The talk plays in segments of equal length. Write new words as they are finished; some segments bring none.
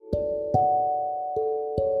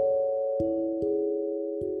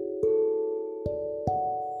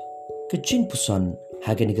Kajing pusan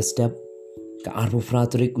hagen ke step ke arbo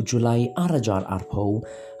fratrik ujulai arajar arpo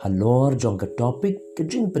halor jong ke topik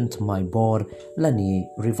kajing pentemai bor lani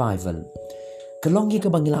revival. Kelong ye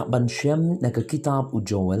ke bangila ban syam na ke kitab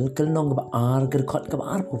ujoel kelnong ke ar ke kot ke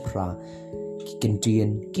arpo fra ki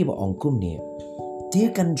kentien ki ba ongkum ni.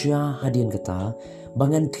 Dia kan ja hadian kata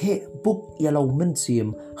bangan te buk yalau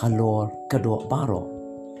mensim halor kedok baro.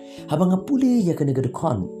 Habang apuli ya kena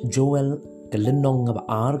kedekon Joel kelenong ngaba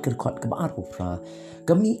ar kerkot ke ar pufra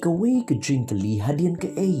kami kewe ke jing keli hadian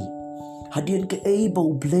ke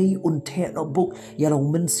bau blay unte no buk yalau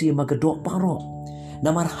mensi magadok baro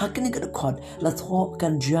namar hakene kedekot la tho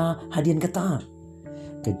kan ja hadian kata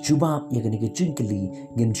ke jubab ya kena ke jing keli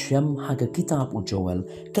ngin syam haga kitab u Joel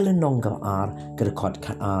kelenong ngaba ar kerkot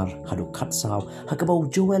ka ar hadu kat saw haga bau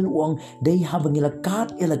Joel wong dei habangila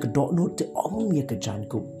kat ela kedok no te om ya ke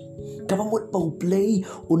janku kabamut bau play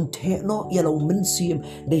unte no yalau mensim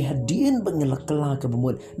dei hadien bangelak kala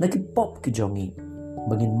kabamut naki pop ke jongi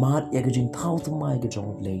bangin mat ya ke jing tau temai ke jong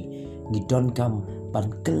play ngidon kam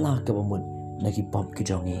ban kala kabamut naki pop ke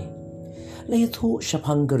jongi lay thu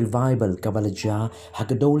shapang ke revival kabalaja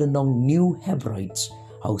hakadolen nong New Hebrides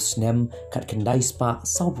house nem kat kendai spa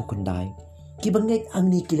saubu kendai ki bangek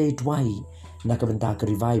angni kilay dwai nakabenta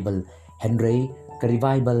ke revival Henry ke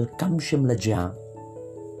revival kamshim laja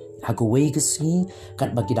Hago wei kesni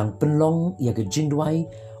kat bagidang penlong ya ke jindwai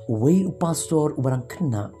wei upastor ubarang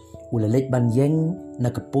kena ula lek ban yeng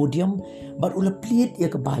na ke podium bat ula pliet ya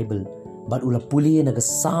ke Bible bat ula puli na ke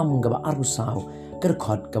sam ke ba arusau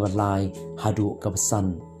kerkot ke balai hadu ke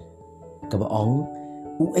pesan ke baong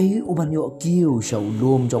uei uban yo kiu sha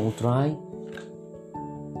ulum jong utrai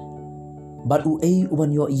bat uei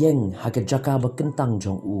uban yo yeng ha ke jaka ba kentang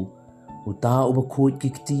jong uta uba kut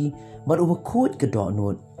kikti bat uba kut ke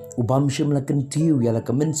donut ubam shim la kentiu ya la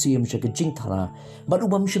kemensiam sya ke jingtara bat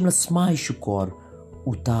ubam shim la smai syukur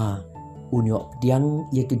uta unyo diang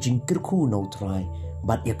ye ke jingkirku no try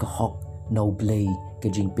bat ye ke hok no blay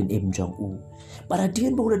ke jing pin im jong para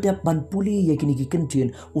dien bo dap ban puli ye kini ki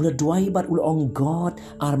kentien ula duai bat ula on God,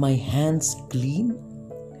 are my hands clean,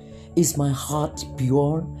 is my heart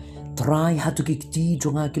pure, try hatu kikti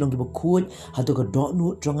jonga kilong ki bakut hatu ke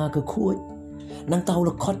donu jonga ke kut nang tahu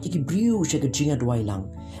la kot iki briu sya ke jinga duai lang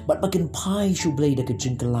bat bakin pai shu blay da ke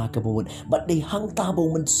jingkala ke bawut bat dei hang tabo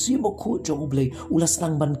men simo ku jong blay ulas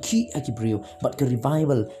nang ban ki aki briu bat ke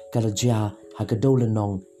revival kalaja ha ke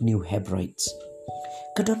dolenong New Hebrides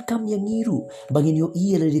kadon kam yang ngiru bangin yo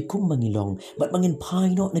iya le di kum bangilong bat bangin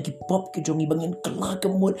pai no naki pop ke jongi bangin kala ke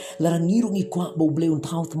mut larang ngiru ngi kwa bau blay un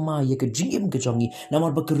tau thma ye ke jingim ke jongi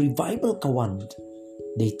namar ba ke revival kawan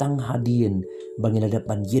dei tang hadien bangin ada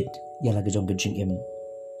ban yit ya la gejong gejing im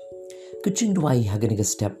kecing duai hagen ke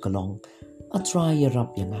step kalong a try ya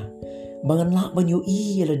rap yanga bangan la ban yo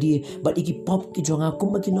I ya la di bat iki pop ki jonga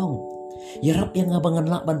kum makinong ya rap yanga bangan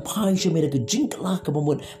la ban pai she mere gejing kala ke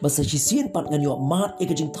bomut basa chi sien pat ngan yo mat ya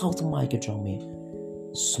gejing tau thmai ke jong me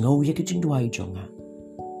snow ya gejing duai jonga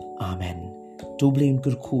amen to blame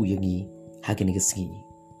kurku yangi hagen ke ski